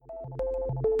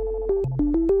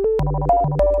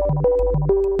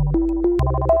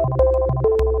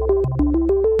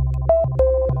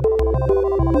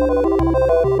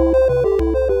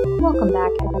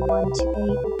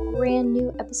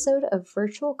episode of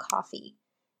Virtual Coffee.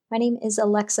 My name is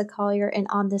Alexa Collier, and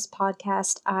on this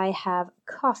podcast, I have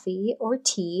coffee or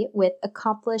tea with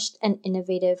accomplished and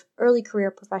innovative early career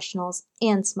professionals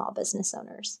and small business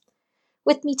owners.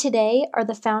 With me today are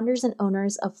the founders and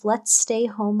owners of Let's Stay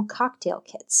Home Cocktail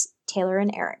Kits, Taylor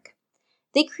and Eric.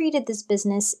 They created this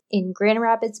business in Grand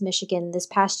Rapids, Michigan this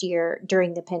past year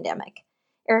during the pandemic.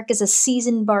 Eric is a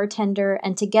seasoned bartender,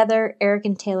 and together, Eric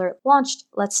and Taylor launched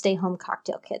Let's Stay Home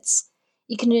Cocktail Kits.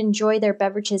 You can enjoy their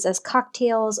beverages as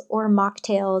cocktails or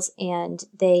mocktails, and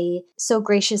they so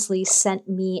graciously sent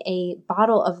me a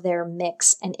bottle of their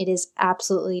mix, and it is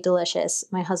absolutely delicious.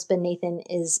 My husband, Nathan,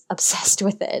 is obsessed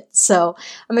with it, so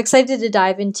I'm excited to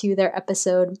dive into their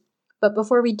episode. But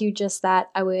before we do just that,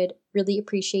 I would really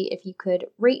appreciate if you could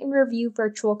rate and review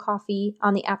Virtual Coffee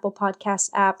on the Apple Podcast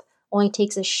app. Only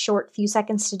takes a short few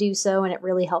seconds to do so, and it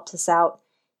really helps us out.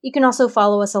 You can also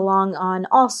follow us along on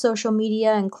all social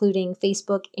media, including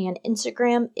Facebook and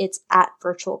Instagram. It's at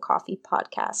Virtual Coffee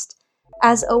Podcast.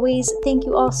 As always, thank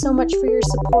you all so much for your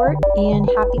support and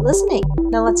happy listening.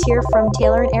 Now let's hear from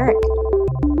Taylor and Eric.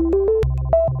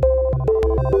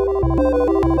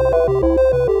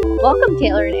 Welcome,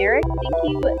 Taylor and Eric. Thank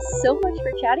you so much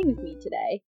for chatting with me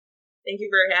today. Thank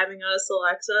you for having us,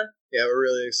 Alexa. Yeah, we're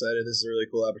really excited. This is a really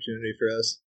cool opportunity for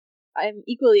us. I'm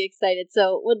equally excited.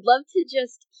 So would love to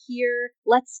just hear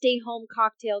Let's Stay Home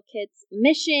Cocktail Kits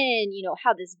mission,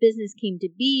 how this business came to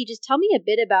be. Just tell me a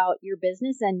bit about your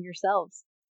business and yourselves.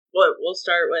 Well, we'll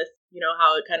start with,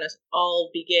 how it kind of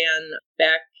all began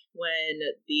back when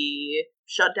the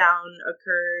shutdown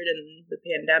occurred and the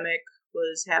pandemic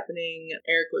was happening.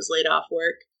 Eric was laid off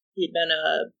work. He'd been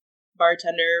a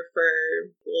bartender for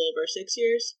a little over 6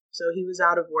 years. So he was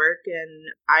out of work,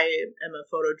 and I am a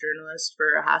photojournalist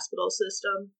for a hospital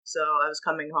system. So I was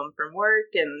coming home from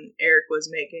work, and Eric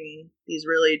was making these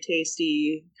really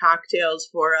tasty cocktails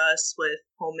for us with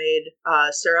homemade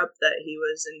syrup that he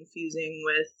was infusing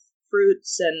with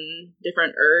fruits and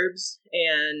different herbs.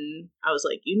 And I was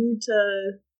like, you need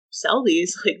to sell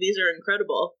these. Like, these are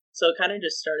incredible. So it kind of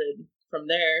just started from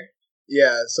there.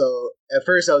 Yeah, so at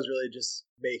first I was really just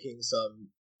making some,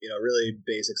 really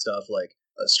basic stuff like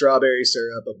a strawberry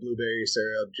syrup, a blueberry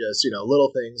syrup, just,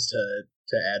 little things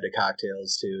to add to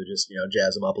cocktails to just,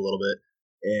 jazz them up a little bit.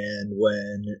 And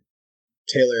when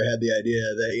Taylor had the idea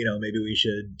that, maybe we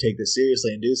should take this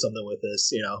seriously and do something with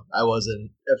this, I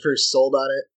wasn't at first sold on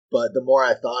it, but the more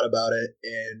I thought about it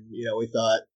and, we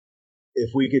thought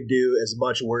if we could do as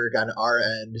much work on our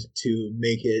end to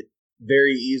make it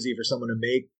very easy for someone to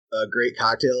make a great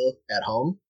cocktail at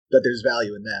home, that there's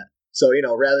value in that. So,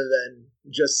 rather than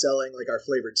just selling like our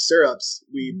flavored syrups,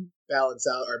 we balance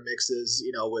out our mixes,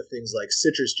 with things like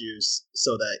citrus juice,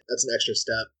 so that that's an extra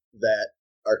step that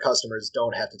our customers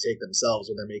don't have to take themselves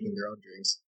when they're making their own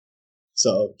drinks.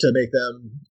 So to make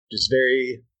them just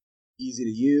very easy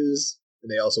to use, and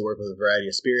they also work with a variety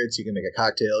of spirits. You can make a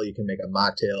cocktail, you can make a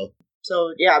mocktail.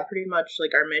 So yeah, pretty much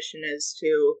like our mission is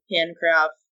to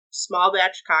handcraft small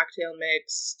batch cocktail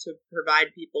mix to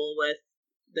provide people with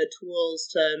the tools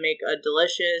to make a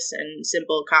delicious and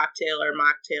simple cocktail or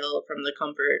mocktail from the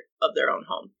comfort of their own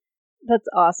home. That's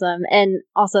awesome. And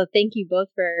also, thank you both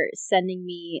for sending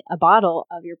me a bottle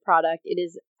of your product. It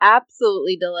is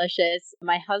absolutely delicious.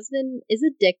 My husband is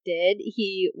addicted.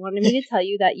 He wanted me to tell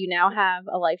you that you now have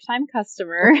a lifetime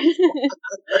customer.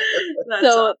 So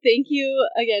awesome. Thank you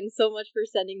again so much for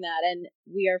sending that. And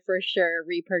we are for sure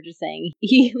repurchasing.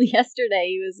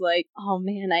 Yesterday, he was like, oh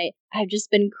man, I've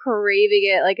just been craving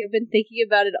it. Like, I've been thinking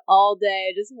about it all day.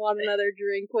 I just want another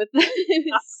drink with it.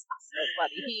 It's so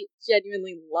funny. He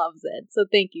genuinely loves it. So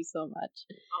thank you so much.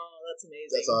 Oh, that's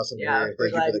amazing. That's awesome. Yeah, we're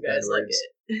glad you guys like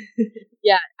it.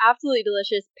 Yeah, absolutely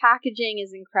delicious. Packaging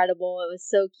is incredible. It was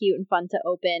so cute and fun to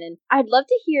open. And I'd love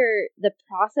to hear the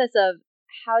process of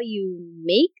how you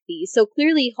make these. So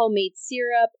clearly homemade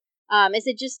syrup. Is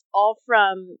it just all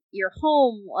from your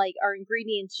home? Like, are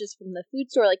ingredients just from the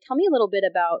food store? Like, tell me a little bit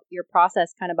about your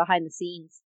process kind of behind the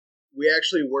scenes. We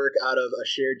actually work out of a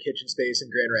shared kitchen space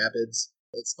in Grand Rapids.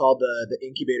 It's called the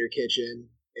Incubator Kitchen,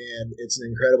 and it's an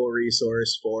incredible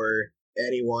resource for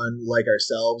anyone like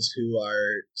ourselves who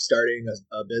are starting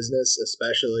a business,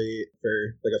 especially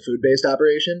for like a food-based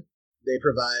operation. They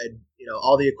provide,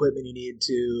 all the equipment you need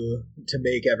to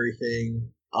make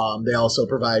everything. They also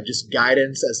provide just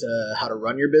guidance as to how to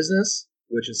run your business,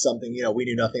 which is something, we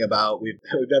knew nothing about. We've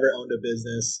never owned a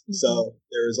business, so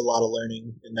there was a lot of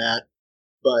learning in that.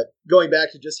 But going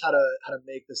back to just how to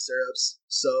make the syrups,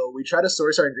 so we try to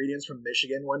source our ingredients from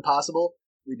Michigan when possible.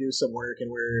 We do some work, and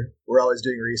we're always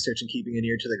doing research and keeping an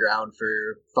ear to the ground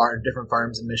for different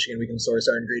farms in Michigan we can source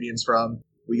our ingredients from.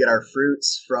 We get our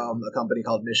fruits from a company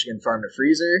called Michigan Farm to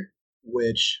Freezer,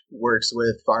 which works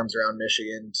with farms around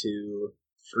Michigan to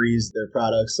freeze their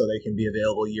products so they can be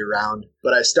available year-round.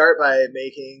 But I start by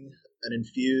making an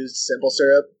infused simple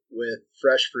syrup with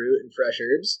fresh fruit and fresh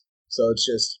herbs. So it's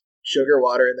just sugar,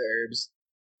 water, and the herbs.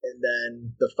 And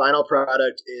then the final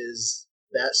product is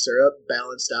that syrup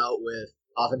balanced out with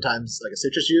oftentimes like a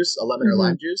citrus juice, a lemon or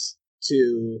lime juice,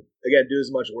 to, again, do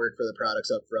as much work for the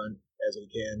products up front as we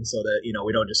can so that,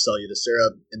 we don't just sell you the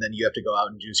syrup and then you have to go out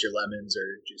and juice your lemons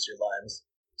or juice your limes.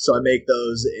 So I make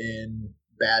those in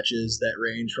batches that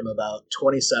range from about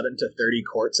 27 to 30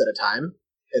 quarts at a time.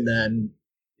 And then,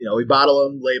 we bottle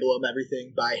them, label them,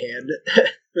 everything by hand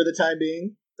for the time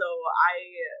being. So I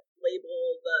label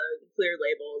the clear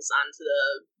labels onto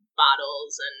the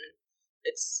bottles, and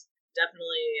it's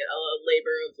definitely a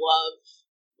labor of love,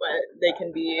 but they can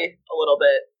be a little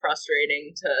bit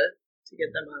frustrating to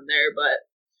get them on there. But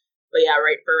yeah,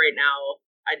 right now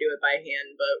I do it by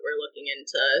hand, but we're looking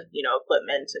into,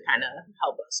 equipment to kind of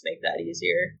help us make that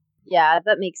easier. Yeah,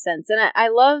 that makes sense. And I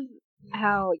love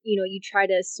how, you try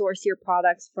to source your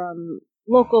products from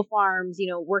local farms,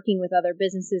 working with other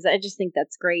businesses. I just think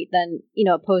that's great. Then,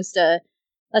 opposed to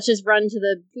let's just run to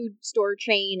the food store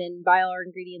chain and buy all our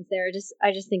ingredients there.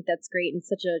 I just think that's great and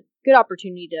such a good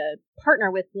opportunity to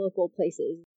partner with local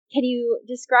places. Can you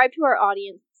describe to our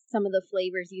audience some of the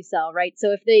flavors you sell, right?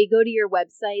 So if they go to your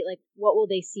website, like what will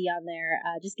they see on there?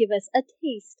 Just give us a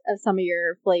taste of some of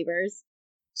your flavors.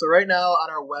 So right now on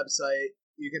our website,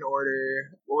 you can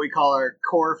order what we call our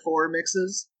core 4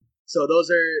 mixes. So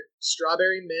those are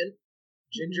strawberry mint,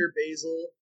 ginger basil,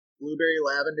 blueberry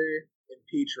lavender, and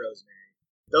peach rosemary.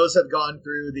 Those have gone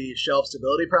through the shelf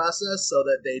stability process so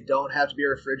that they don't have to be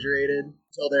refrigerated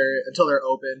until they're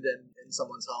opened in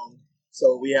someone's home.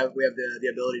 So we have the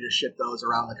ability to ship those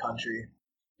around the country.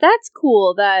 That's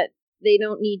cool that they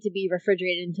don't need to be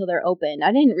refrigerated until they're open.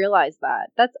 I didn't realize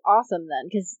that. That's awesome then,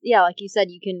 because like you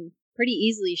said, you can pretty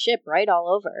easily ship right all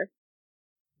over.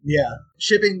 Yeah,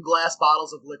 shipping glass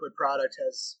bottles of liquid product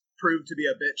has proved to be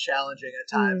a bit challenging at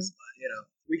times, but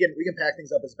we can pack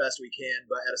things up as best we can,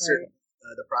 but at a certain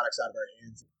the product's out of our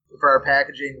hands. For our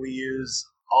packaging, we use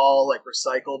all like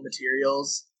recycled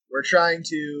materials. We're trying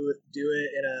to do it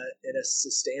in a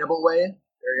sustainable way,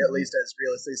 or at least as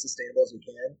realistically sustainable as we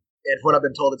can. And from what I've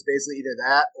been told, it's basically either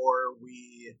that or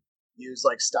we use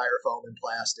like styrofoam and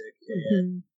plastic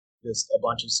and just a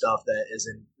bunch of stuff that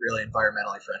isn't really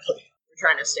environmentally friendly. We're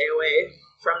trying to stay away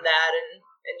from that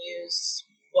and use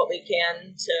what we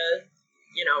can to,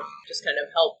 just kind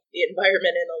of help the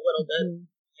environment in a little bit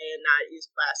and not use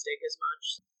plastic as much.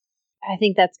 I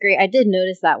think that's great. I did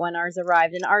notice that when ours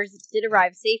arrived, and ours did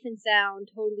arrive safe and sound,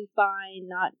 totally fine,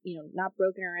 not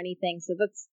broken or anything. So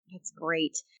that's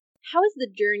great. How is the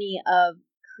journey of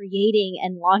creating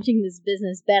and launching this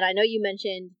business been? I know you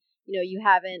mentioned, you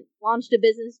haven't launched a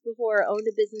business before, owned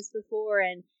a business before,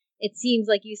 and it seems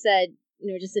like you said,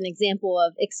 just an example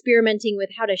of experimenting with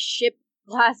how to ship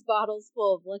glass bottles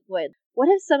full of liquid. What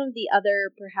have some of the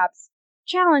other perhaps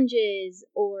challenges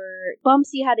or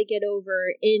bumps you had to get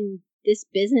over in this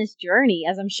business journey,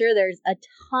 as I'm sure there's a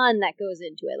ton that goes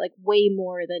into it, like way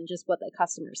more than just what the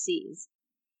customer sees?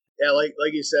 Yeah, like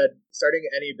you said, starting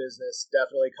any business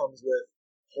definitely comes with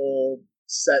whole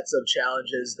sets of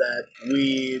challenges that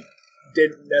we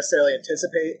didn't necessarily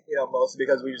anticipate, mostly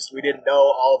because we didn't know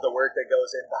all of the work that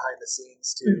goes in behind the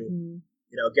scenes to,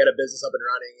 get a business up and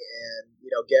running and,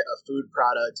 get a food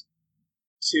product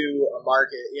to a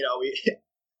market.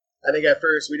 I think at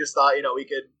first we just thought, we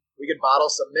could bottle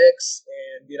some mix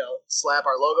and, slap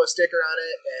our logo sticker on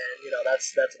it. And,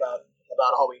 that's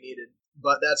about all we needed.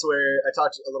 But that's where I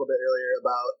talked a little bit earlier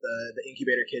about the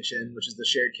incubator kitchen, which is the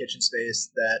shared kitchen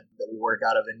space that we work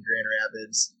out of in Grand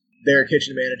Rapids. Their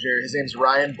kitchen manager, his name's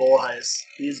Ryan Bolheis.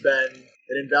 He's been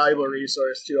an invaluable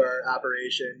resource to our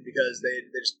operation because they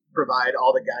just provide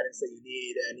all the guidance that you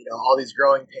need and, all these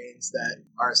growing pains that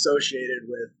are associated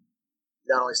with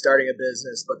not only starting a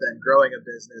business, but then growing a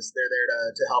business. They're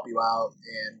there to help you out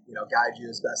and, guide you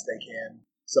as best they can.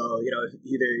 So, if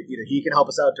either he can help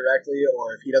us out directly,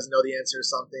 or if he doesn't know the answer to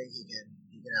something, he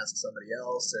can ask somebody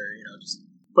else, or, just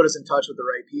put us in touch with the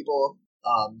right people.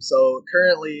 So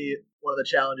currently one of the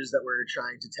challenges that we're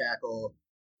trying to tackle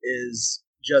is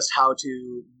just how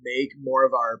to make more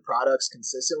of our products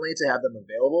consistently to have them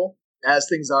available. As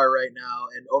things are right now,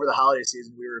 and over the holiday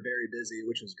season, we were very busy,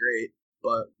 which was great,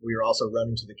 but we were also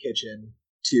running to the kitchen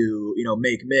to,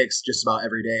 make mix just about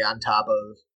every day on top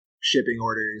of shipping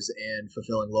orders and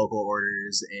fulfilling local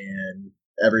orders and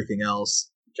everything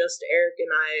else. Just Eric and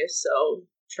I, so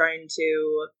trying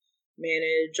to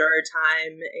manage our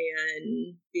time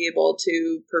and be able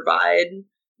to provide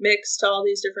mix to all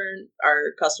these different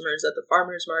our customers at the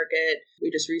farmers market. We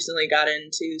just recently got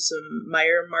into some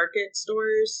Meyer Market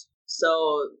stores.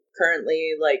 So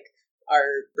currently, like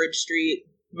our Bridge Street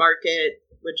Market,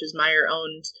 which is Meyer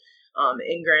owned,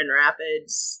 in Grand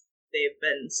Rapids, they've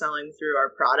been selling through our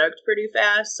product pretty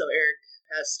fast. So Eric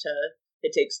has to.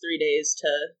 It takes 3 days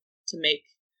to make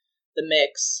the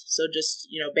mix. So just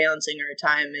balancing our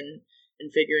time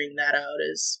and figuring that out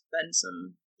there's been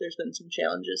some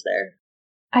challenges there.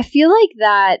 I feel like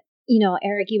that,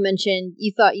 Eric, you mentioned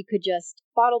you thought you could just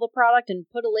bottle the product and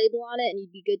put a label on it and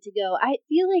you'd be good to go. I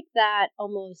feel like that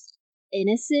almost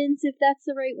innocence, if that's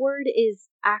the right word, is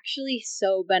actually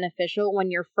so beneficial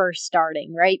when you're first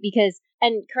starting, right? Because,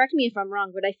 and correct me if I'm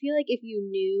wrong, but I feel like if you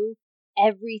knew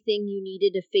everything you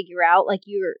needed to figure out, like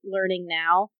you're learning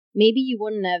now, maybe you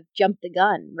wouldn't have jumped the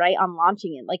gun, right, on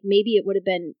launching it. Like maybe it would have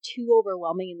been too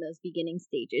overwhelming in those beginning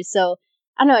stages. So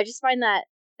I don't know, I just find that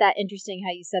interesting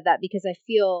how you said that, because I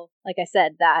feel, like I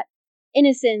said, that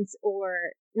innocence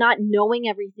or not knowing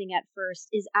everything at first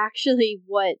is actually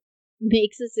what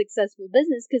makes a successful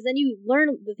business, because then you learn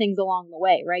the things along the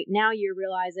way, right? Now you're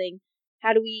realizing,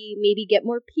 how do we maybe get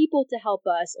more people to help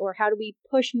us, or how do we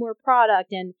push more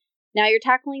product? And now you're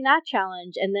tackling that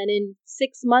challenge. And then in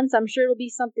 6 months, I'm sure it'll be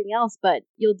something else, but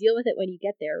you'll deal with it when you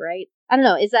get there, right? I don't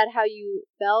know. Is that how you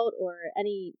felt, or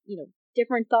any,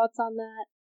 different thoughts on that?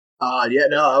 Yeah,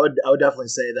 no, I would definitely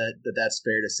say that's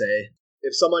fair to say.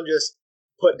 If someone just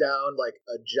put down like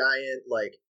a giant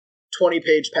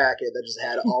 20-page packet that just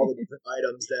had all the different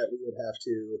items that we would have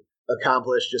to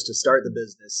accomplish just to start the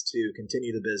business, to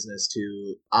continue the business,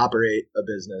 to operate a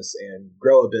business and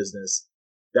grow a business,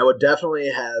 that would definitely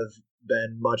have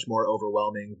been much more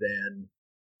overwhelming than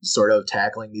sort of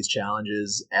tackling these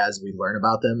challenges as we learn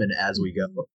about them and as we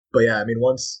go. But yeah, I mean,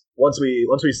 once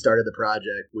we started the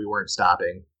project, we weren't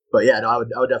stopping. But yeah, no, I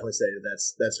would definitely say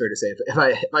that's fair to say. If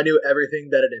I knew everything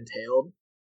that it entailed,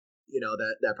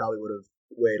 that probably would have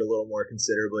weighed a little more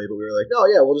considerably. But we were like, no,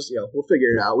 yeah, we'll just we'll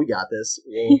figure it out. We got this.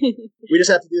 We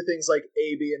just have to do things like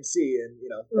A, B, and C, and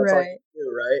that's all you do,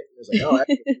 right? And it's like, oh,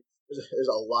 actually, there's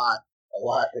a lot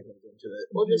that goes into it.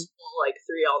 We'll just pull like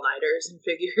 3 all-nighters and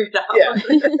figure it out. Yeah,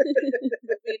 it'll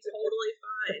be totally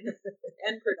fine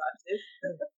and productive.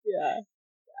 Yeah.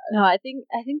 No, I think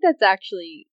that's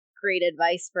actually great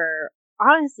advice for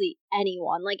honestly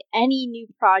anyone, like any new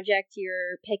project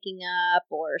you're picking up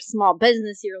or small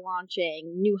business you're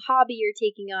launching, new hobby you're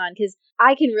taking on, because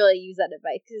I can really use that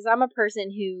advice, because I'm a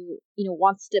person who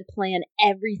wants to plan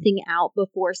everything out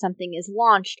before something is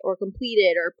launched or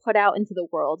completed or put out into the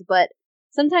world. But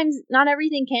sometimes not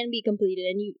everything can be completed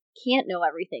and you can't know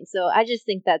everything. So I just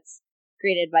think that's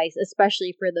great advice,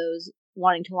 especially for those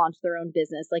wanting to launch their own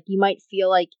business. Like you might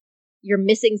feel like you're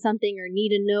missing something or need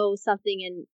to know something,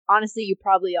 and honestly you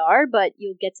probably are, but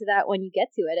you'll get to that when you get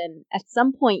to it. And at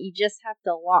some point you just have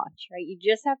to launch, right? You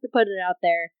just have to put it out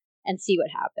there and see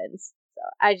what happens. So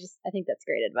I think that's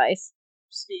great advice.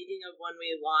 Speaking of when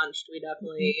we launched, we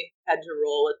definitely had to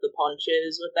roll with the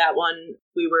punches with that one.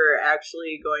 We were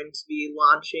actually going to be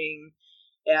launching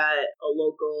at a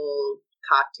local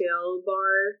cocktail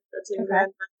bar that's in Grand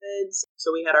Rapids.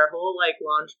 So we had our whole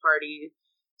launch party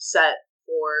set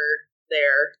for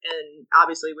there, and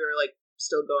obviously we were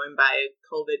still going by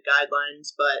COVID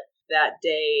guidelines, but that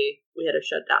day we had a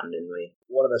shutdown, didn't we?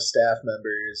 One of the staff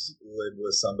members lived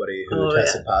with somebody who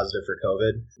tested positive for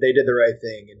COVID. They did the right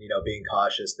thing, and being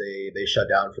cautious, they shut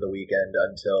down for the weekend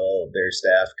until their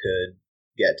staff could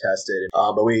get tested.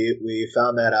 But we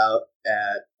found that out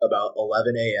at about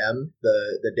 11 a.m.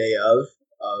 the day of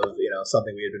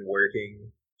something we had been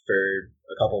working for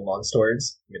a couple months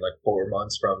towards. 4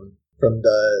 months from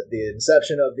the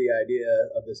inception of the idea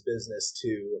of this business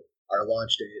to our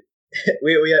launch date.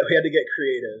 we had to get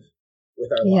creative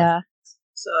with our launch.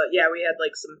 So yeah, we had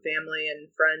some family and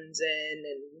friends in,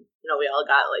 and we all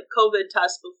got COVID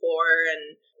tests before,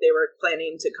 and they were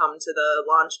planning to come to the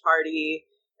launch party,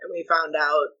 and we found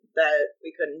out that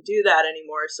we couldn't do that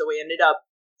anymore. So we ended up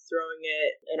throwing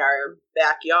it in our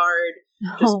backyard.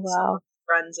 Oh wow!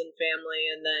 Friends and family,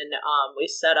 and then we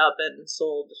set up and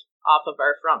sold off of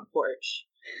our front porch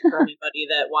for anybody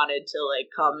that wanted to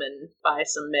come and buy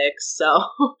some mix. So,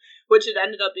 which it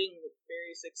ended up being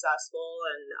very successful,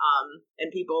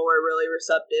 and people were really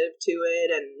receptive to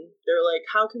it, and they're like,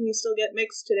 how can we still get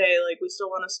mix today? We still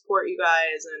want to support you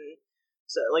guys. And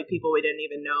so people we didn't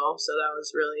even know. So that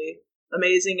was really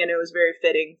amazing, and it was very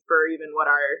fitting for even what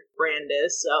our brand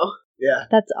is. So yeah,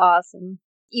 that's awesome.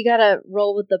 You gotta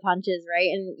roll with the punches, right?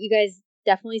 And you guys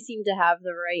definitely seem to have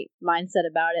the right mindset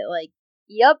about it.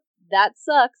 Yep, that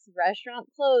sucks. Restaurant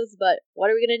closed, but what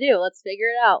are we going to do? Let's figure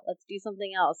it out. Let's do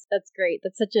something else. That's great.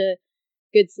 That's such a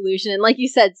good solution. And like you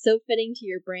said, so fitting to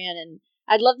your brand. And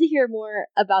I'd love to hear more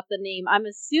about the name. I'm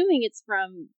assuming it's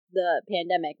from the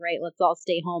pandemic, right? Let's all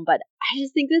stay home. But I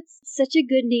just think that's such a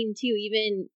good name too.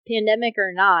 Even pandemic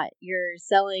or not, you're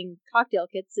selling cocktail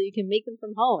kits so you can make them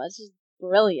from home. That's just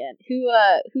brilliant. Who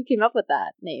came up with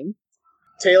that name?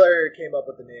 Taylor came up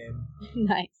with the name.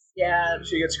 Nice. Yeah.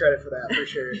 She gets credit for that for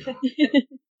sure.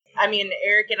 I mean,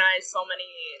 Eric and I, so many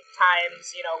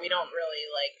times, you know, we don't really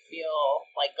like feel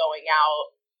like going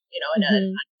out, you know, in a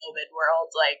COVID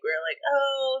world. Like, we're like,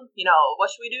 oh, you know,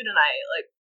 what should we do tonight? Like,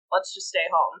 let's just stay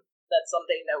home. That's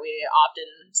something that we often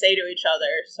say to each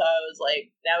other. So I was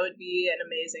like, that would be an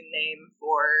amazing name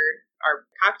for our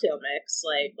cocktail mix.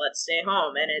 Like, let's stay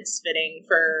home. And it's fitting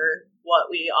for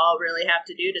what we all really have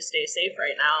to do to stay safe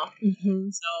right now.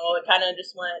 Mm-hmm. So it kind of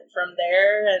just went from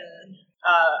there. And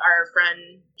our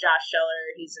friend Josh Scheller,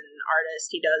 he's an artist.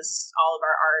 He does all of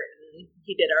our art, and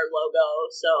he did our logo.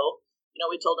 So, you know,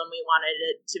 we told him we wanted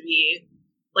it to be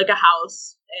like a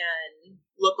house and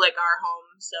look like our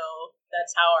home. So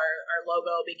that's how our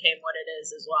logo became what it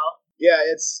is as well. Yeah,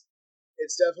 it's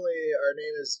definitely, our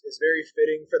name is very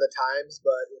fitting for the times,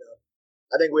 but, you know,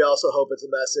 I think we also hope it's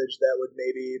a message that would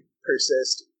maybe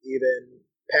persist even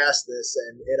past this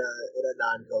and in a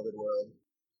non-COVID world.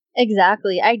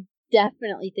 Exactly. I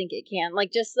definitely think it can.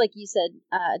 Like, just like you said,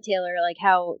 Taylor, like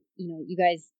how, you know, you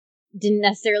guys didn't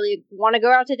necessarily want to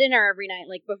go out to dinner every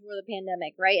night, like before the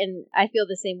pandemic, right? And I feel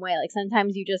the same way. Like,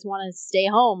 sometimes you just want to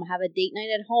stay home, have a date night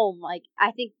at home. Like,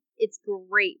 I think it's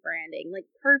great branding,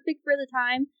 like perfect for the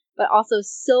time, but also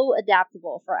so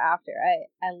adaptable for after.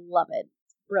 I love it.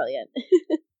 It's brilliant.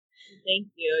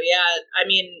 Thank you. Yeah, I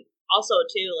mean, also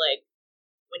too, like,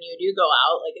 when you do go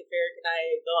out, like if Eric and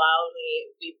I go out and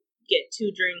we get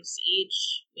 2 drinks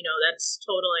each, you know, that's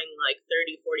totaling like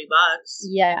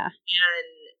 $30-$40. Yeah.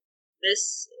 And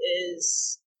this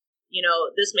is, you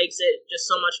know, this makes it just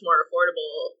so much more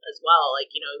affordable as well. Like,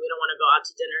 you know, we don't want to go out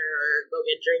to dinner or go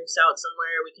get drinks out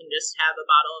somewhere. We can just have a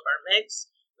bottle of our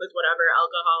mix with whatever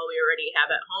alcohol we already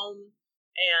have at home.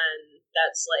 And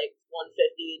that's like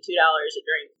 $1.50, $2 a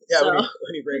drink. Yeah, so.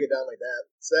 when you break it down like that.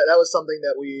 So that was something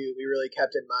that we really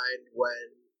kept in mind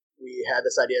when we had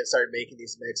this idea and started making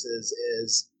these mixes,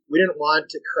 is we didn't want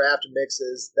to craft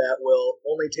mixes that will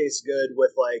only taste good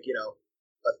with, like, you know,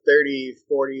 a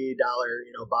 $30-$40,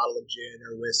 you know, bottle of gin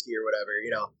or whiskey or whatever.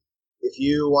 You know, if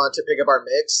you want to pick up our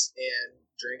mix and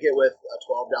drink it with a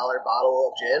 $12 bottle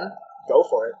of gin, go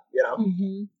for it, you know.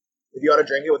 Mm-hmm. If you want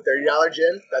to drink it with $30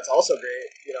 gin, that's also great.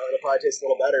 You know, it'll probably taste a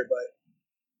little better, but,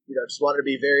 you know, just wanted to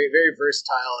be very, very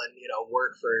versatile and, you know,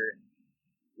 work for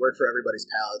everybody's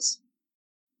palates.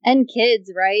 And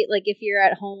kids, right? Like, if you're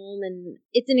at home, and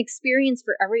it's an experience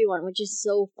for everyone, which is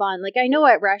so fun. Like, I know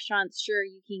at restaurants, sure,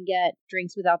 you can get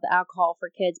drinks without the alcohol for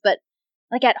kids, but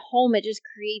like at home, it just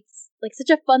creates like such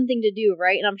a fun thing to do,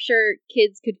 right? And I'm sure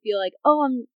kids could feel like, oh,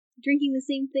 I'm drinking the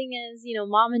same thing as, you know,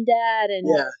 mom and dad. And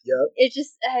yeah. It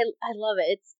just, I love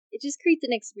it. It just creates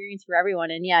an experience for everyone.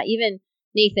 And yeah, even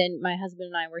Nathan, my husband,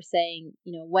 and I were saying,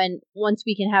 you know, once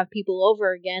we can have people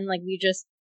over again, like, we just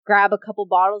grab a couple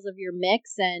bottles of your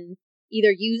mix and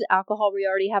either use alcohol we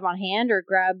already have on hand or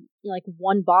grab, you know, like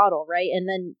one bottle, right? And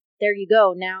then there you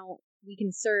go. Now we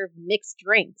can serve mixed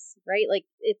drinks, right? Like,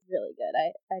 it's really good.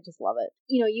 I just love it.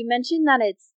 You know, you mentioned that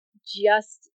it's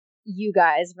just you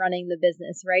guys running the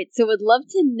business, right? So would love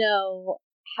to know,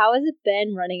 how has it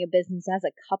been running a business as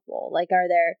a couple? Like, are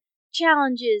there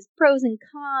challenges, pros and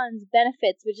cons,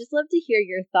 benefits? We'd just love to hear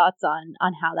your thoughts on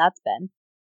how that's been.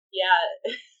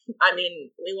 Yeah. I mean,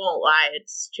 we won't lie,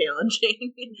 it's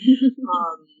challenging.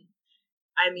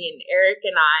 I mean, Eric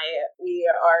and I, we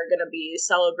are going to be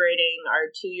celebrating our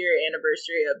 2-year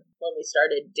anniversary of when we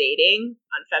started dating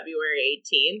on February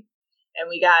 18th. And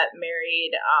we got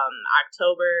married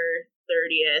October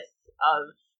 30th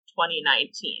of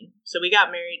 2019. So we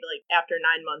got married like after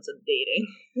 9 months of dating.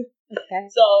 Okay.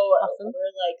 So awesome.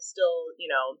 We're like still,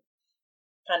 you know,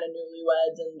 kind of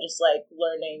newlyweds and just like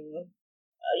learning,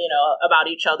 you know, about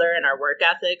each other and our work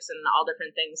ethics and all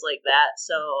different things like that.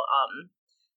 So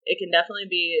it can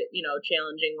definitely be, you know,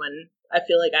 challenging when I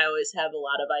feel like I always have a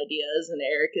lot of ideas and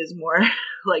Eric is more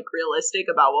like realistic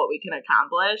about what we can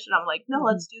accomplish. And I'm like, no,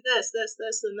 let's do this,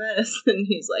 and this. And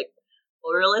he's like,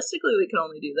 well, realistically, we can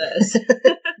only do this.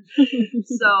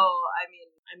 So, I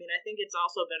mean, I think it's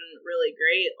also been really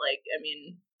great. Like, I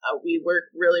mean, we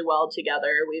work really well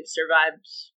together. We've survived,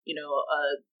 you know,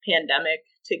 a pandemic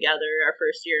together, our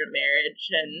first year of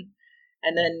marriage,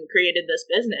 and then created this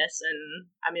business. And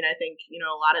I mean, I think, you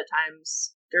know, a lot of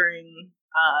times during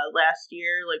last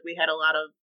year. Like we had a lot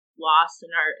of loss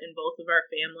in both of our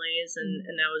families, and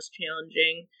that was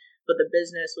challenging. But the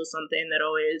business was something that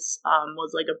always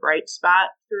was like a bright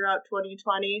spot throughout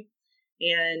 2020.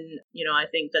 And, I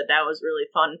think that was really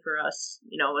fun for us.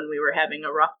 When we were having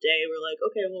a rough day, we're like,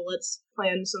 okay, well, let's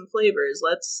plan some flavors.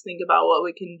 Let's think about what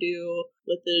we can do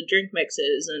with the drink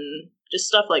mixes and just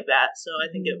stuff like that. So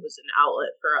I think it was an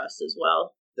outlet for us as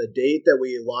well. The date that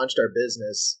we launched our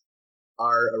business,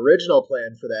 our original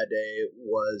plan for that day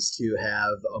was to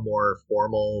have a more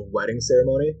formal wedding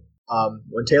ceremony.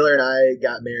 When Taylor and I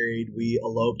got married, we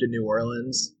eloped in New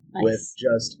Orleans. Nice. With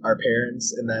just our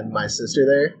parents and then my sister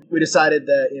there. We decided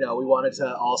that, we wanted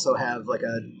to also have like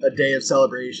a day of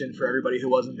celebration for everybody who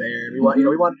wasn't there. And we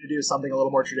wanted to do something a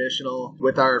little more traditional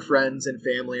with our friends and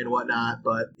family and whatnot.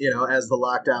 But, as the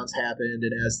lockdowns happened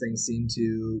and as things seemed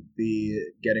to be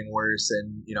getting worse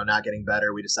and, not getting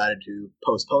better, we decided to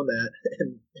postpone that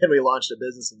and we launched a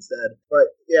business instead. But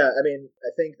yeah, I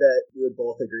think that we would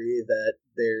both agree that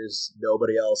there's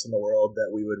nobody else in the world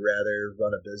that we would rather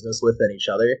run a business with than each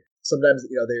other. Sometimes,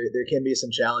 there can be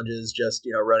some challenges just,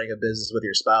 running a business with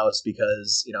your spouse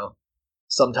because,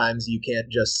 sometimes you can't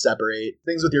just separate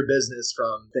things with your business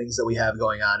from things that we have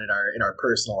going on in our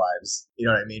personal lives. You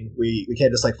know what I mean? We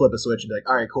can't just like flip a switch and be like,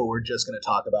 all right, cool, we're just going to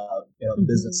talk about,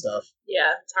 business stuff.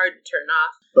 Yeah, it's hard to turn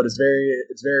off. But it's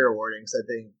very rewarding because I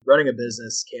think running a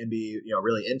business can be,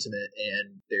 really intimate,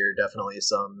 and there are definitely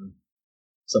some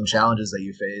challenges that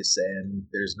you face, and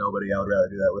there's nobody I would rather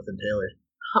do that with than Taylor.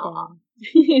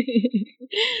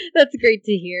 That's great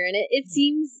to hear. And it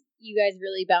seems you guys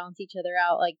really balance each other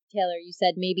out. Like Taylor, you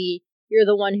said maybe you're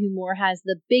the one who more has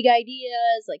the big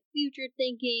ideas, like future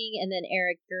thinking, and then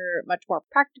Eric, you're much more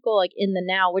practical, like in the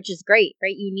now, which is great,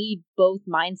 right? You need both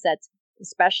mindsets,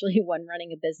 especially when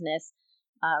running a business.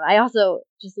 I also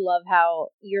just love how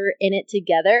you're in it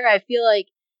together. I feel like,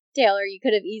 Taylor, you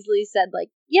could have easily said, like,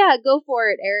 yeah, go for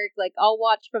it, Eric. Like, I'll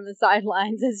watch from the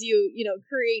sidelines as you,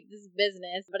 create this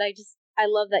business. But I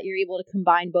love that you're able to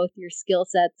combine both your skill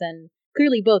sets and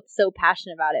clearly both so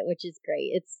passionate about it, which is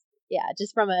great. It's,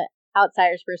 just from an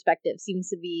outsider's perspective, seems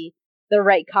to be the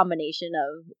right combination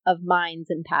of minds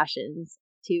and passions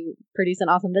to produce an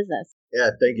awesome business.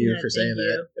 Yeah, thank you for saying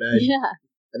that.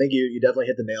 I think you definitely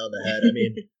hit the nail on the head.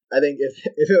 I think if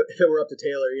it were up to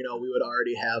Taylor, we would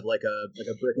already have like a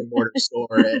brick and mortar store,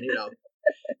 and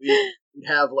we'd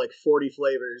have like 40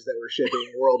 flavors that we're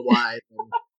shipping worldwide.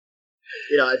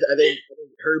 And, I think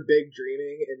her big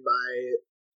dreaming and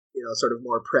my sort of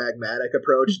more pragmatic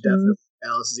approach definitely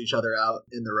balances each other out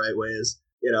in the right ways.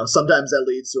 Sometimes that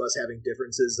leads to us having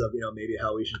differences of maybe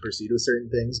how we should proceed with certain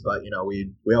things, but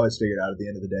we always figure it out at the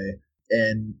end of the day.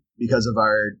 And because of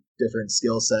our different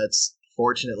skill sets,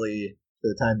 fortunately, for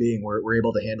the time being, we're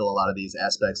able to handle a lot of these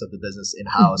aspects of the business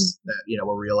in-house that,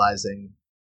 we're realizing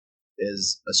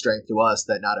is a strength to us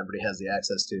that not everybody has the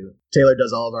access to. Taylor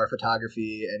does all of our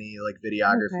photography, any like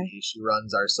videography. Okay. She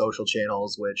runs our social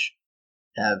channels, which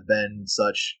have been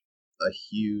such a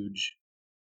huge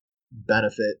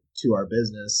benefit to our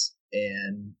business.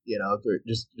 And,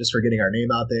 just for getting our name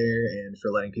out there and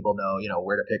for letting people know,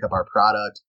 where to pick up our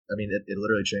product. It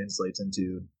literally translates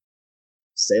into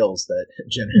sales that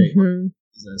generate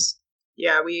business.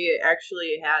 Yeah, we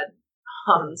actually had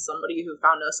somebody who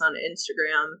found us on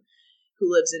Instagram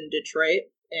who lives in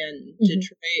Detroit, and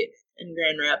Detroit and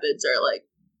Grand Rapids are like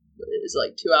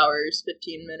 2 hours,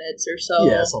 15 minutes or so.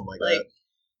 Yeah, something like that.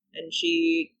 And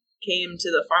she came to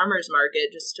the farmer's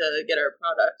market just to get our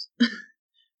product.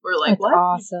 We're like, that's what?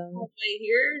 Awesome. Way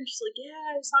here? And she's like,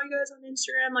 yeah, I saw you guys on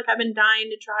Instagram. Like, I've been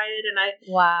dying to try it, and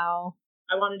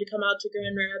I wanted to come out to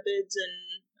Grand Rapids, and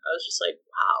I was just like,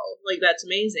 wow, like that's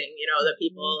amazing, that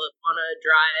people want to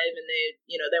drive and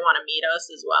they want to meet us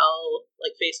as well,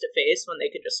 like face to face, when they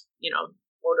could just,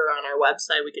 order on our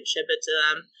website, we could ship it to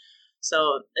them.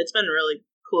 So it's been a really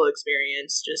cool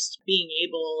experience just being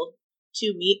able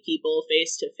to meet people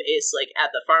face to face, like at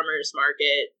the farmer's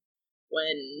market.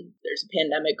 When there's a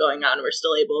pandemic going on, we're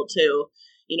still able to,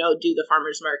 do the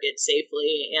farmer's market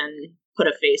safely and put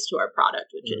a face to our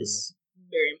product, which is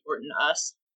very important to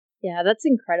us. Yeah, that's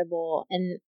incredible.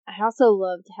 And I also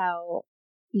loved how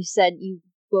you said you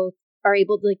both are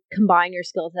able to combine your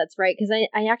skill sets, right? Because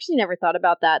I actually never thought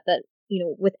about that,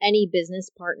 with any business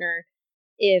partner,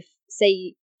 if,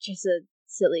 say, just a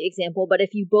silly example, but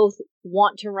if you both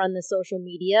want to run the social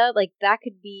media, like that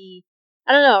could be,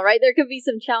 I don't know, right? There could be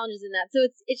some challenges in that. So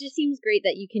it just seems great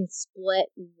that you can split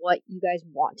what you guys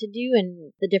want to do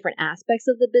and the different aspects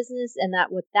of the business, and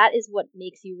that is what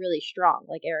makes you really strong,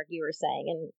 like Eric, you were saying.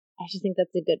 And I just think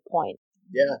that's a good point.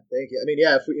 Yeah, thank you.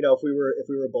 If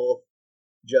we were both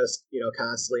just,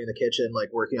 constantly in the kitchen, like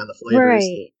working on the flavors,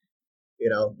 Right.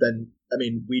 Then, I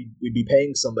mean, we'd be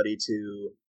paying somebody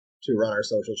to run our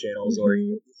social channels or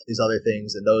these other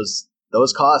things. And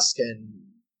those costs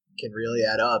can really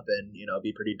add up and,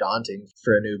 be pretty daunting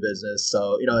for a new business.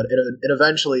 So, and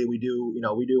eventually we do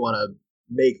want to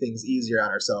make things easier on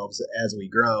ourselves as we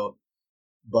grow.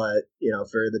 But,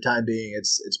 for the time being,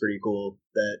 it's pretty cool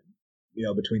that,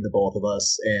 between the both of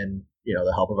us and,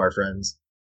 the help of our friends,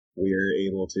 we're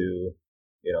able to,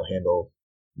 handle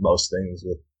most things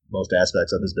with most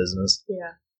aspects of this business.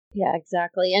 Yeah. Yeah,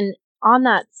 exactly. And on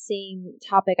that same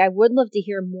topic, I would love to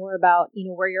hear more about,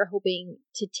 where you're hoping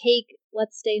to take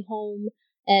Let's Stay Home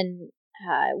and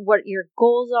what your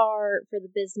goals are for the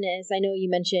business. I know you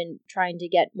mentioned trying to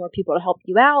get more people to help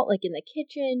you out, like in the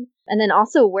kitchen, and then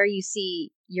also where you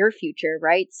see your future,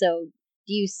 right? So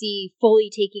do you see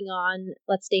fully taking on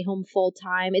Let's Stay Home full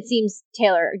time? It seems,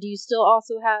 Taylor, do you still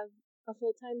also have a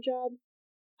full-time job?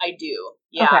 I do.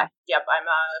 Yeah. Okay. Yep. I'm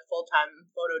a full-time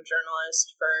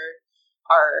photojournalist for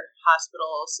our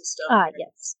hospital system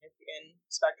Yes. in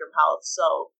Spectrum Health.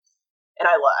 So, and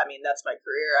I mean, that's my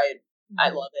career. I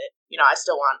love it. I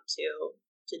still want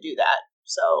to do that.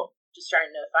 So just trying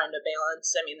to find a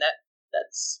balance. I mean,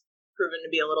 that's proven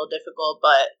to be a little difficult,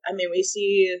 but I mean, we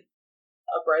see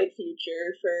a bright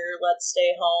future for Let's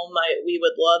Stay Home. We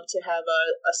would love to have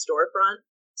a storefront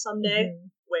someday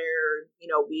where,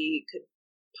 we could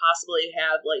possibly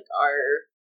have like our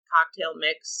cocktail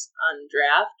mix on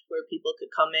draft where people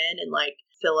could come in and like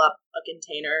fill up a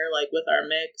container like with our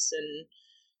mix and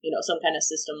some kind of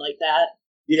system like that.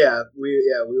 Yeah, we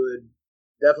would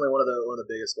definitely, one of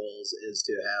the biggest goals is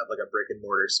to have like a brick and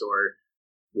mortar store,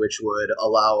 which would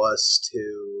allow us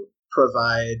to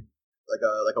provide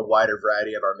like a wider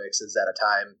variety of our mixes at a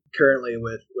time. Currently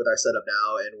with our setup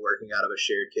now and working out of a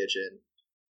shared kitchen,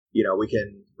 we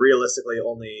can realistically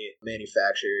only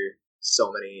manufacture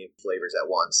so many flavors at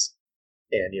once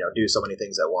and, do so many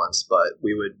things at once. But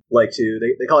we would like to,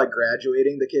 they call it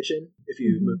graduating the kitchen if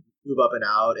you move up and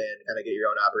out and kind of get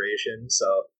your own operation.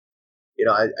 So,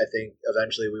 I think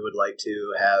eventually we would like to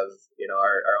have,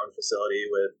 our own facility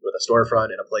with a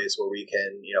storefront and a place where we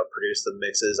can, produce the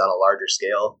mixes on a larger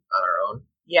scale on our own.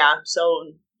 Yeah.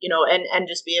 So, and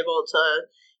just be able to,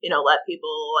 let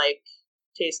people like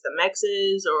taste the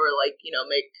mixes or like,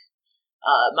 make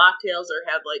mocktails or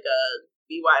have like a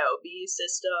BYOB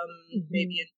system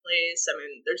maybe in place. I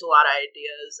mean, there's a lot of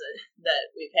ideas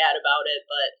that we've had about it,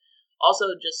 but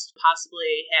also just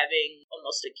possibly having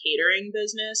almost a catering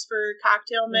business for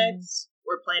cocktail mix.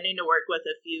 We're planning to work with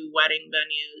a few wedding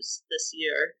venues this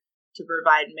year to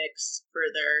provide mix for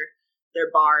their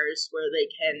bars where they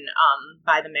can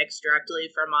buy the mix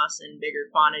directly from us in bigger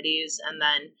quantities and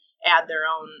then add their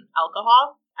own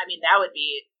alcohol. I mean, that would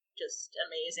be just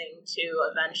amazing to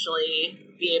eventually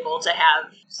be able to have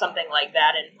something like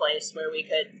that in place where we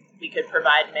could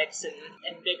provide mix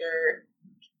in bigger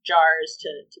jars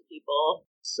to people.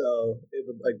 So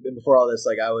before all this,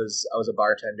 like I was a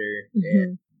bartender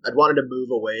and I'd wanted to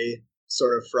move away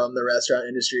sort of from the restaurant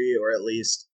industry or at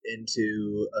least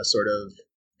into a sort of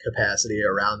capacity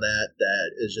around that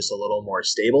is just a little more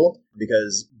stable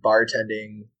because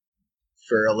bartending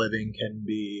for a living can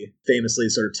be famously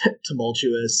sort of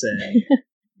tumultuous and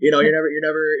you're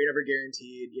never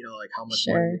guaranteed like how much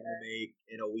money you're gonna make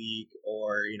in a week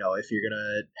or if you're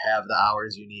gonna have the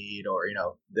hours you need or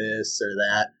this or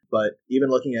that. But even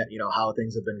looking at how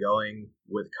things have been going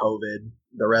with COVID,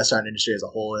 the restaurant industry as a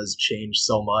whole has changed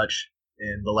so much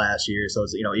in the last year. So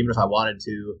it's even if I wanted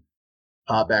to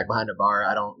pop back behind a bar,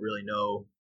 I don't really know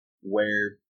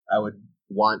where I would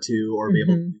want to or be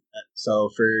able to do that. So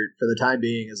for the time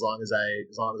being, as long as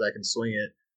I can swing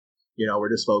it, we're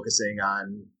just focusing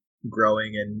on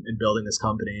growing and building this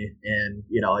company. And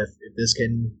if this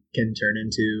can turn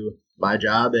into my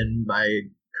job and my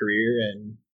career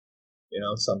and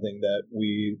something that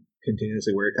we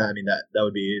continuously work on, I mean that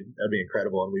would be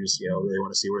incredible. And we just really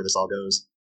want to see where this all goes.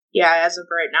 Yeah, as of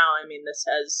right now, I mean this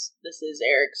is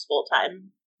Eric's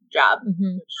full-time job,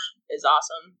 which is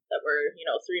awesome that we're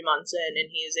 3 months in and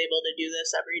he is able to do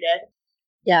this every day.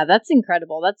 Yeah, that's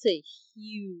incredible. That's a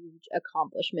huge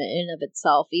accomplishment in and of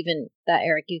itself. Even that,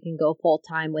 Eric, you can go full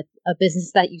time with a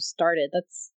business that you started.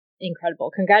 That's incredible.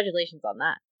 Congratulations on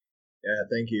that. Yeah,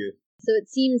 thank you. So it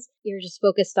seems you're just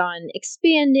focused on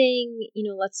expanding,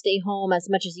 Let's Stay Home as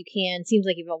much as you can. Seems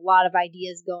like you have a lot of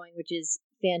ideas going, which is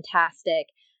fantastic.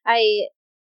 I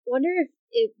wonder if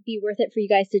it'd be worth it for you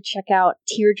guys to check out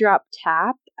Teardrop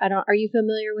Tap. Are you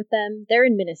familiar with them? They're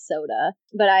in Minnesota,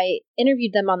 but I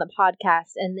interviewed them on the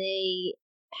podcast and they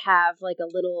have like a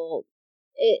little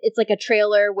it's like a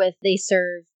trailer with they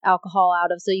serve alcohol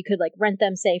out of, so you could like rent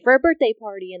them, say, for a birthday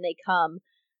party, and they come.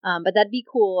 But that'd be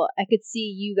cool. I could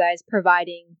see you guys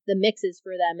providing the mixes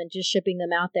for them and just shipping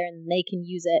them out there, and they can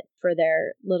use it for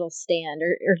their little stand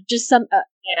or just some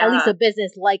at least a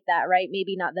business like that, right?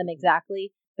 Maybe not them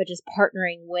exactly, but just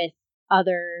partnering with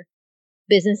other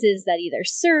businesses that either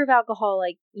serve alcohol,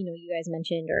 like you guys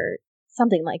mentioned, or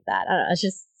something like that. I don't know. It's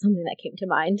just something that came to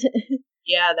mind.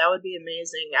 Yeah, that would be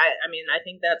amazing. I mean, I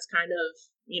think that's kind of,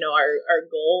 our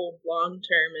goal long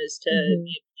term is to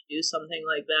be able to do something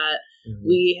like that. Mm-hmm.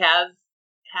 We have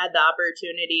had the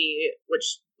opportunity,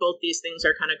 which both these things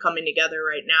are kind of coming together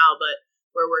right now, but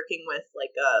we're working with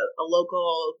like a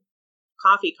local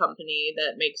coffee company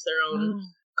that makes their own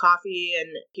coffee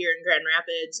and here in Grand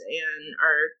Rapids, and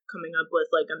are coming up with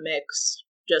like a mix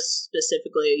just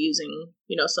specifically using,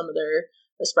 some of their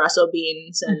espresso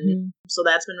beans. And so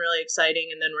that's been really exciting.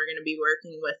 And then we're going to be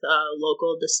working with a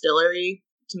local distillery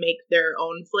to make their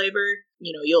own flavor.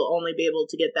 You'll only be able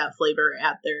to get that flavor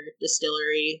at their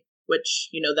distillery, which,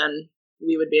 then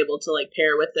we would be able to like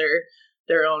pair with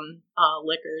their own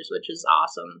liquors, which is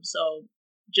awesome. So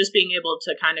just being able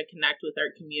to kind of connect with our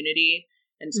community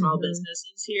and small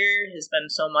businesses here has been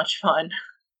so much fun.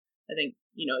 I think,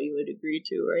 you would agree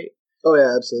too, right? Oh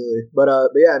yeah, absolutely. But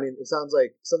yeah, I mean, it sounds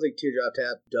like Teardrop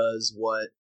Tap does what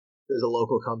there's a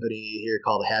local company here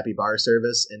called Happy Bar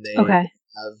Service, and they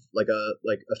have like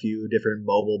a few different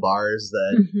mobile bars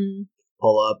that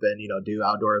pull up and do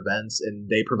outdoor events, and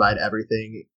they provide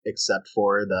everything except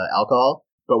for the alcohol.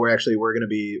 But we're gonna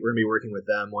be working with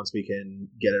them once we can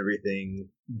get everything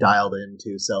dialed in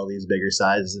to sell these bigger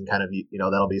sizes, and kind of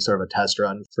that'll be sort of a test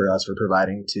run for us for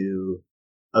providing to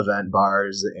event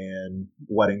bars and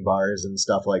wedding bars and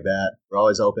stuff like that. We're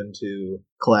always open to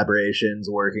collaborations,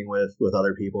 working with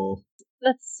other people.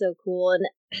 That's so cool. And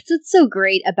that's what's so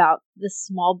great about the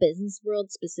small business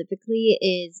world specifically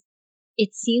is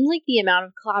it seems like the amount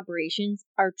of collaborations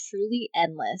are truly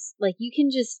endless. Like you can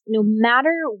just, no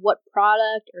matter what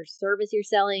product or service you're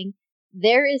selling,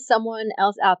 there is someone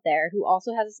else out there who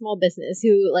also has a small business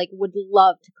who like would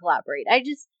love to collaborate. I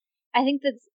think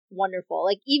that's wonderful.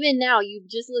 Like even now you've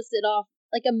just listed off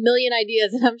like a million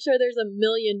ideas, and I'm sure there's a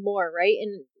million more, right?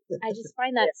 And I just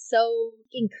find that so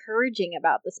encouraging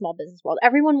about the small business world.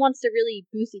 Everyone wants to really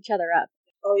boost each other up.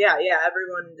 Oh yeah,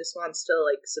 everyone just wants to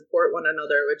like support one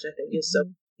another, which I think is so,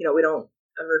 we don't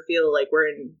ever feel like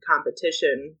we're in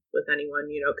competition with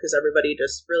anyone, because everybody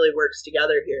just really works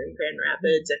together here in Grand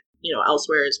Rapids and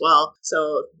elsewhere as well.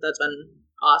 So that's been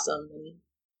awesome. And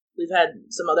we've had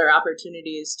some other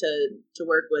opportunities to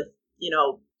work with,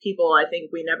 people I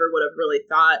think we never would have really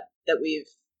thought that we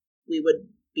would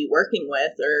be working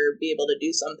with or be able to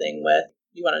do something with.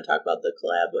 You want to talk about the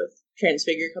collab with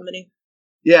Transfigure Company?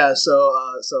 Yeah, so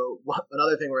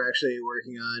another thing we're actually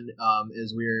working on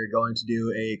is we're going to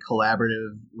do a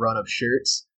collaborative run of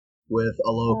shirts with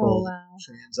a local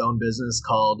trans-owned business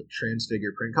called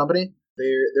Transfigure Print Company.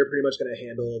 They're pretty much going to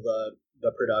handle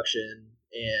the production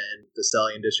and the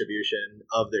selling and distribution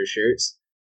of their shirts,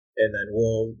 and then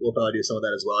we'll probably do some of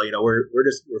that as well. We're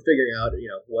figuring out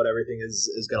what everything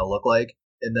is going to look like,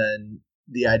 and then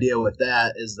the idea with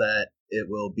that is that it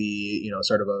will be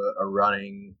sort of a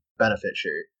running benefit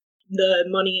shirt. The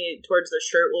money towards the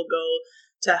shirt will go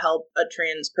to help a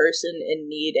trans person in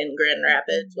need in Grand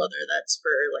Rapids, whether that's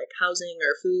for like housing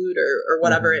or food or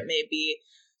whatever it may be.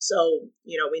 So,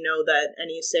 we know that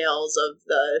any sales of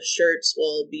the shirts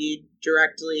will be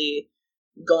directly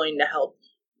going to help,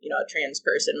 a trans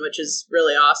person, which is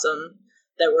really awesome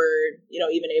that we're,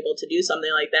 even able to do something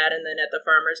like that. And then at the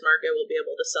farmer's market, we'll be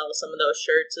able to sell some of those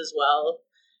shirts as well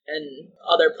and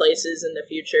other places in the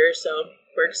future. So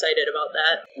we're excited about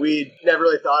that. We never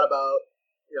really thought about,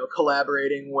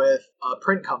 collaborating with a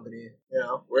print company. And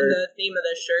the theme of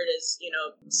this shirt is,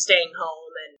 staying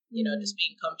home and, just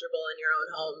being comfortable in your own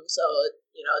home. So,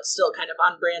 it's still kind of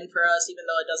on brand for us, even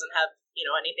though it doesn't have,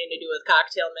 anything to do with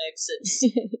cocktail mix. It's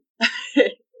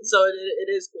so it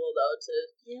is cool though to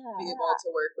be able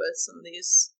to work with some of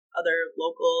these other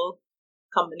local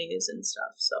companies and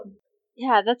stuff. So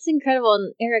yeah, that's incredible.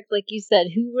 And Eric, like you said,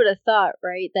 who would have thought,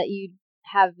 right, that you'd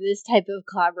have this type of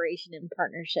collaboration and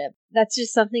partnership? That's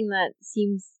just something that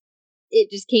seems,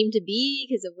 it just came to be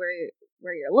because of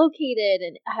where you're located.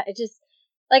 And it just,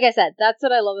 like I said, that's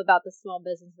what I love about the small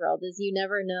business world is you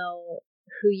never know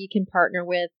who you can partner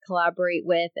with, collaborate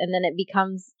with, and then it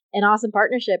becomes an awesome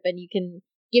partnership and you can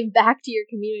give back to your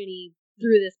community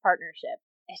through this partnership.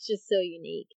 It's just so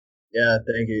unique. Yeah,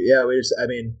 thank you. Yeah,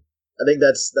 I think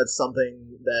that's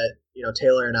something that,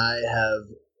 Taylor and I have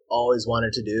always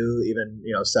wanted to do, even,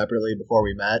 separately before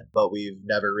we met, but we've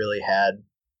never really had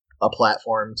a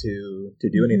platform to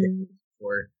do anything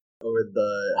for. Over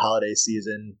the holiday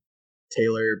season,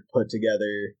 Taylor put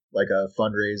together like a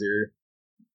fundraiser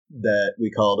that we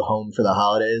called Home for the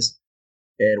Holidays,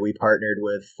 and we partnered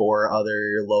with 4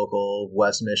 other local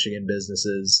West Michigan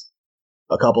businesses,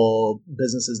 a couple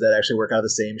businesses that actually work out of the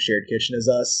same shared kitchen as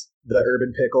us, the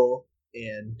Urban Pickle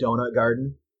and Donut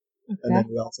Garden. Okay. And then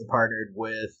we also partnered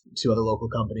with 2 other local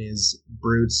companies,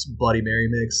 Brutes Bloody Mary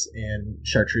Mix and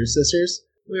Chartreuse Sisters.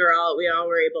 We all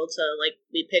were able to, like,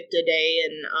 we picked a day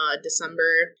in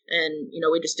December, and, you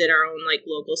know, we just did our own, like,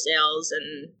 local sales,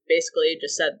 and basically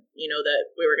just said, you know,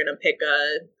 that we were going to pick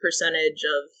a percentage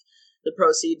of the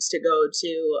proceeds to go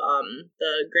to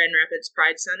the Grand Rapids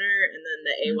Pride Center, and then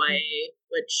the AYA,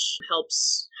 which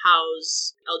helps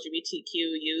house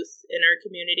LGBTQ youth in our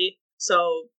community.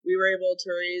 So we were able to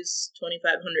raise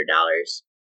 $2,500,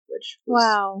 which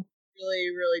was really,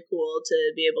 really cool to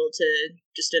be able to,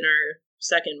 just in our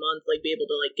second month, like, be able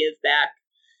to, like, give back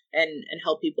and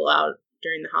help people out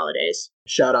during the holidays.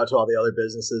 Shout out to all the other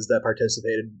businesses that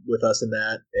participated with us in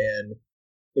that. And,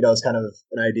 you know, it's kind of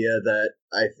an idea that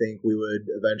I think we would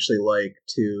eventually like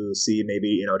to see maybe,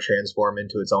 you know, transform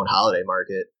into its own holiday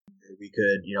market. We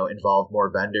could, you know, involve more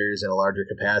vendors in a larger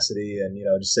capacity and, you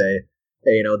know, just say,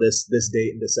 hey, you know, this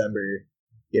date in December,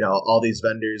 you know, all these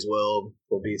vendors will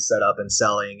be set up and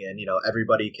selling, and, you know,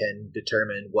 everybody can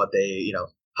determine what they, you know,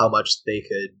 how much they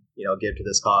could, you know, give to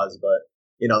this cause. But,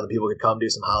 you know, the people could come do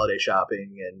some holiday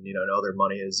shopping and, you know their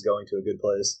money is going to a good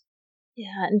place.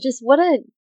 Yeah, and just what a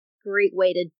great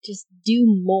way to just do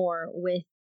more with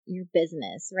your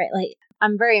business, right? Like,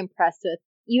 I'm very impressed with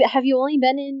you. Have you only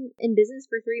been in business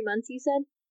for 3 months, you said?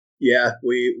 Yeah,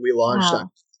 we launched on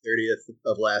the 30th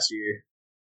of last year.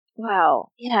 Wow.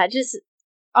 Yeah, just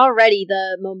already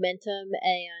the momentum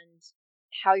and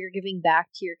how you're giving back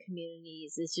to your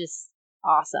communities is just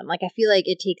awesome. Like, I feel like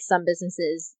it takes some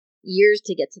businesses years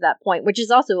to get to that point, which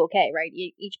is also okay, right?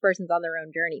 Each person's on their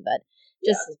own journey, but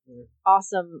just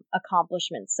awesome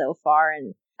accomplishments so far.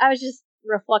 And I was just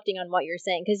reflecting on what you're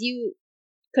saying, because you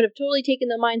could have totally taken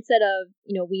the mindset of,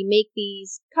 you know, we make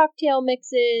these cocktail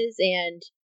mixes and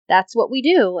that's what we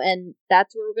do, and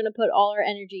that's where we're going to put all our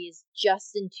energies,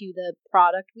 just into the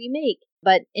product we make.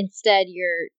 But instead,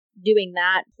 you're doing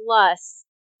that plus,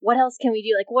 what else can we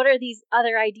do? Like, what are these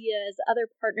other ideas, other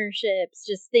partnerships,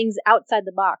 just things outside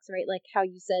the box, right? Like how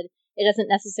you said, it doesn't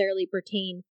necessarily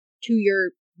pertain to your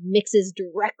mixes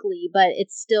directly, but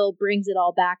it still brings it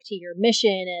all back to your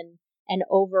mission and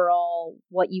overall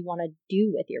what you want to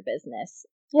do with your business.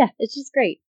 Yeah, it's just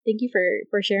great. Thank you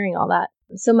for sharing all that.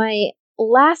 So my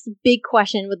last big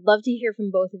question, would love to hear from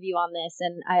both of you on this,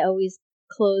 and I always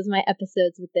close my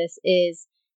episodes with this, is,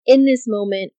 in this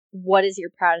moment, what is your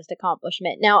proudest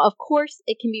accomplishment? Now, of course,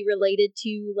 it can be related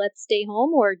to Let's Stay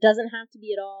Home, or it doesn't have to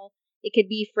be at all. It could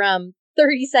be from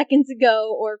 30 seconds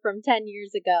ago or from 10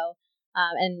 years ago.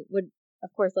 And would,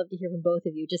 of course, love to hear from both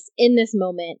of you. Just in this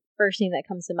moment, first thing that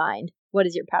comes to mind, what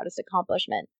is your proudest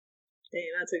accomplishment?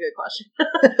 Dang, that's a good question.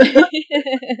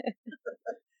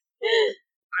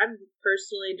 I'm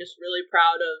personally just really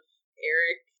proud of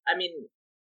Eric. I mean,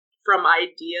 from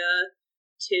idea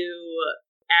to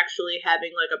actually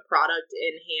having, like, a product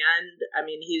in hand, I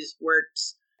mean, he's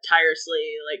worked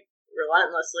tirelessly, like,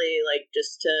 relentlessly, like,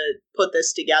 just to put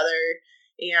this together.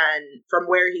 And from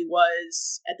where he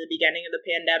was at the beginning of the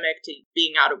pandemic to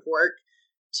being out of work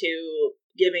to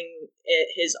giving it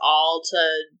his all to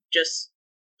just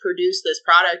produce this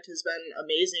product has been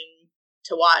amazing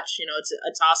to watch. You know,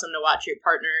 it's awesome to watch your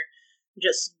partner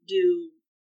just do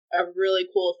a really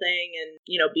cool thing and,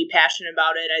 you know, be passionate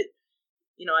about it.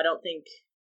 I don't think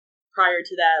prior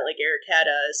to that, like, Eric had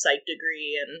a psych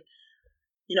degree and,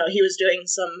 you know, he was doing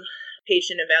some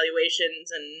patient evaluations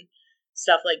and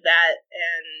stuff like that,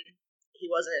 and he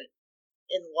wasn't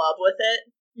in love with it.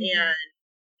 Mm-hmm. And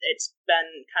it's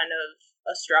been kind of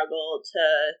a struggle to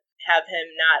have him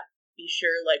not be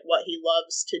sure, like, what he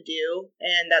loves to do,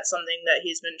 and that's something that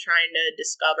he's been trying to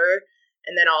discover.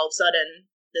 And then all of a sudden,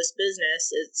 this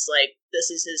business, it's like, this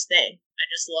is his thing. I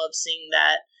just love seeing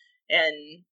that,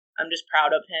 and I'm just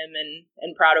proud of him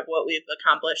and proud of what we've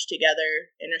accomplished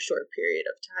together in a short period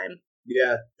of time.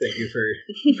 Yeah, thank you for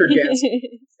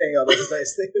saying all those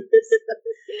nice things.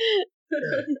 But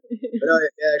no,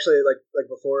 actually, like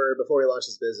before we launched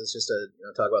this business, just to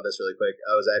talk about this really quick,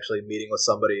 I was actually meeting with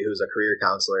somebody who's a career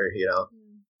counselor,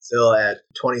 still at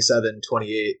 27,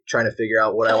 28, trying to figure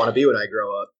out what I want to be when I grow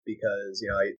up, because,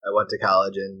 I went to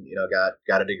college and,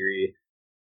 got a degree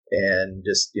and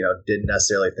just, didn't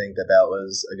necessarily think that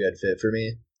was a good fit for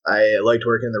me. I liked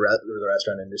working in the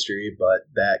restaurant industry, but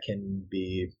that can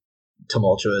be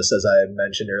tumultuous as I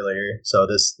mentioned earlier. So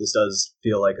this does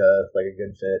feel like a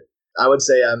good fit. I would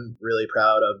say I'm really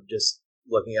proud of just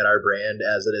looking at our brand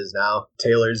as it is now.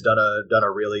 Taylor's done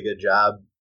a really good job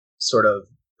sort of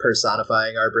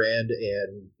personifying our brand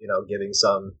and, giving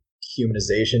some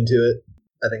humanization to it.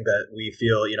 I think that we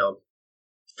feel,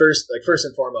 first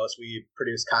and foremost, we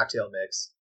produce cocktail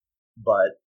mix,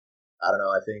 but I don't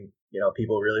know, I think,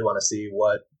 people really want to see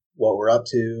what we're up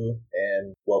to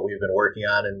and what we've been working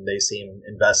on, and they seem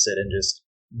invested in just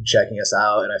checking us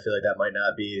out. And I feel like that might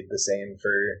not be the same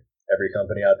for every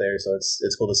company out there. So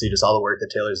it's cool to see just all the work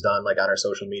that Taylor's done, like on our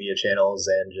social media channels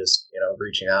and just,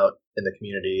 reaching out in the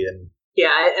community. And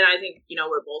yeah, and I think,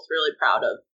 we're both really proud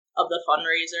of the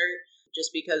fundraiser,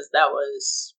 just because that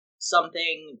was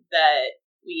something that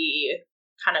we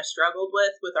kind of struggled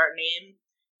with our name.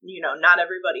 Not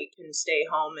everybody can stay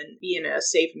home and be in a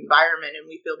safe environment, and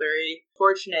we feel very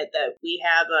fortunate that we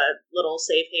have a little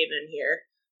safe haven here.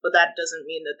 But that doesn't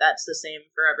mean that that's the same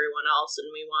for everyone else,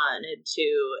 and we wanted to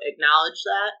acknowledge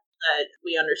that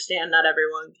we understand not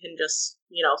everyone can just,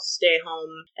 stay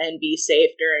home and be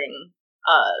safe during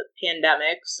a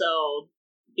pandemic. So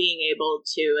being able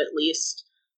to at least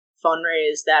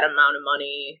fundraise that amount of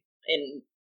money in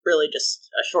really just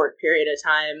a short period of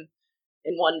time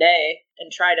in one day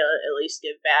and try to at least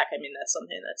give back, I mean, that's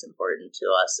something that's important to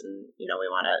us, and we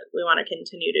want to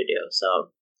continue to do.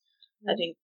 So I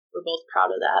think we're both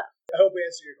proud of that. I hope we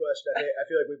answered your question. I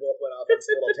feel like we both went off on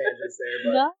some little tangents there,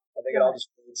 but yeah. I think it all just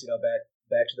relates,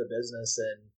 back to the business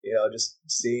and, just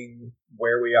seeing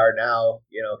where we are now,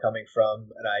 coming from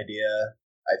an idea,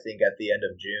 I think at the end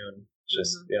of June,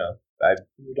 just,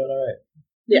 we've done all right.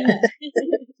 Yeah.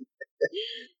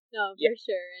 No, for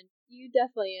sure. And you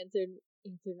definitely answered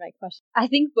my question. I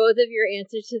think both of your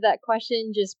answers to that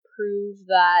question just prove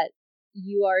that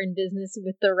you are in business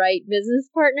with the right business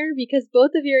partner, because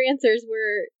both of your answers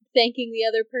were thanking the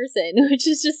other person, which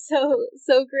is just so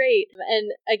great.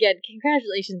 And again,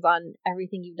 congratulations on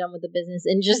everything you've done with the business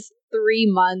in just 3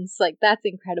 months. Like, that's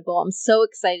incredible. I'm so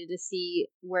excited to see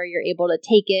where you're able to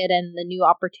take it and the new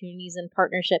opportunities and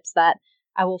partnerships that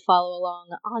I will follow along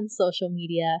on social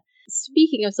media.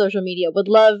 Speaking of social media, would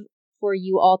love for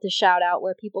you all to shout out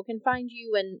where people can find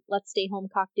you and Let's Stay Home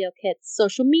Cocktail Kits,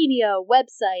 social media,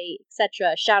 website,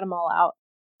 etc. Shout them all out.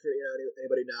 For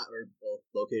anybody not or both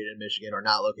located in Michigan or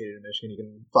not located in Michigan, you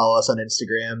can follow us on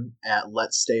Instagram at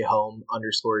Let's Stay Home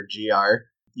 _GR.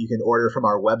 You can order from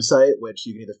our website, which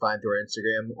you can either find through our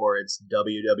Instagram, or it's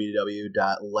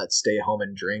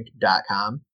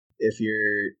www.letsstayhomeanddrink.com. If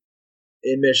you're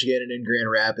in Michigan and in Grand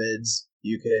Rapids,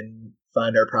 you can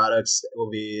find our products.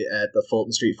 We'll be at the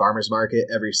Fulton Street Farmers Market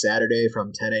every Saturday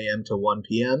from 10 a.m. to 1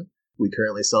 p.m. We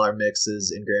currently sell our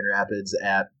mixes in Grand Rapids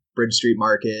at Bridge Street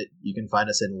Market. You can find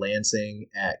us in Lansing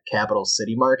at Capital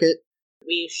City Market.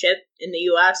 We ship in the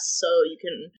U.S., so you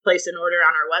can place an order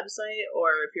on our website,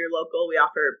 or if you're local, we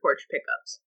offer porch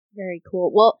pickups. Very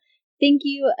cool. Well, thank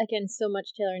you again so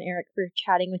much, Taylor and Eric, for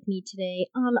chatting with me today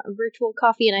on Virtual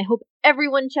Coffee, and I hope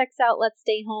everyone checks out Let's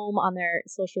Stay Home on their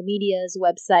social medias,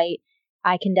 website.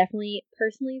 I can definitely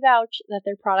personally vouch that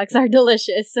their products are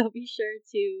delicious, so be sure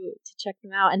to check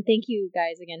them out. And thank you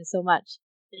guys again so much.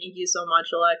 Thank you so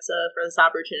much, Alexa, for this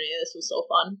opportunity. This was so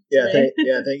fun.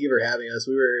 Thank you for having us.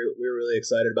 We were really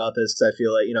excited about this because I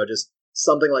feel like, just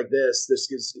something like this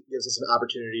gives us an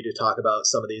opportunity to talk about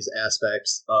some of these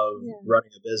aspects of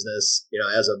running a business,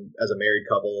 as a married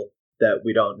couple that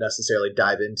we don't necessarily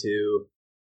dive into,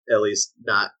 at least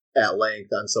not at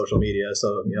length on social media.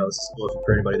 So, it's cool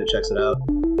for anybody that checks it out.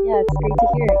 Yeah, it's great to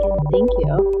hear. Again, thank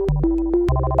you.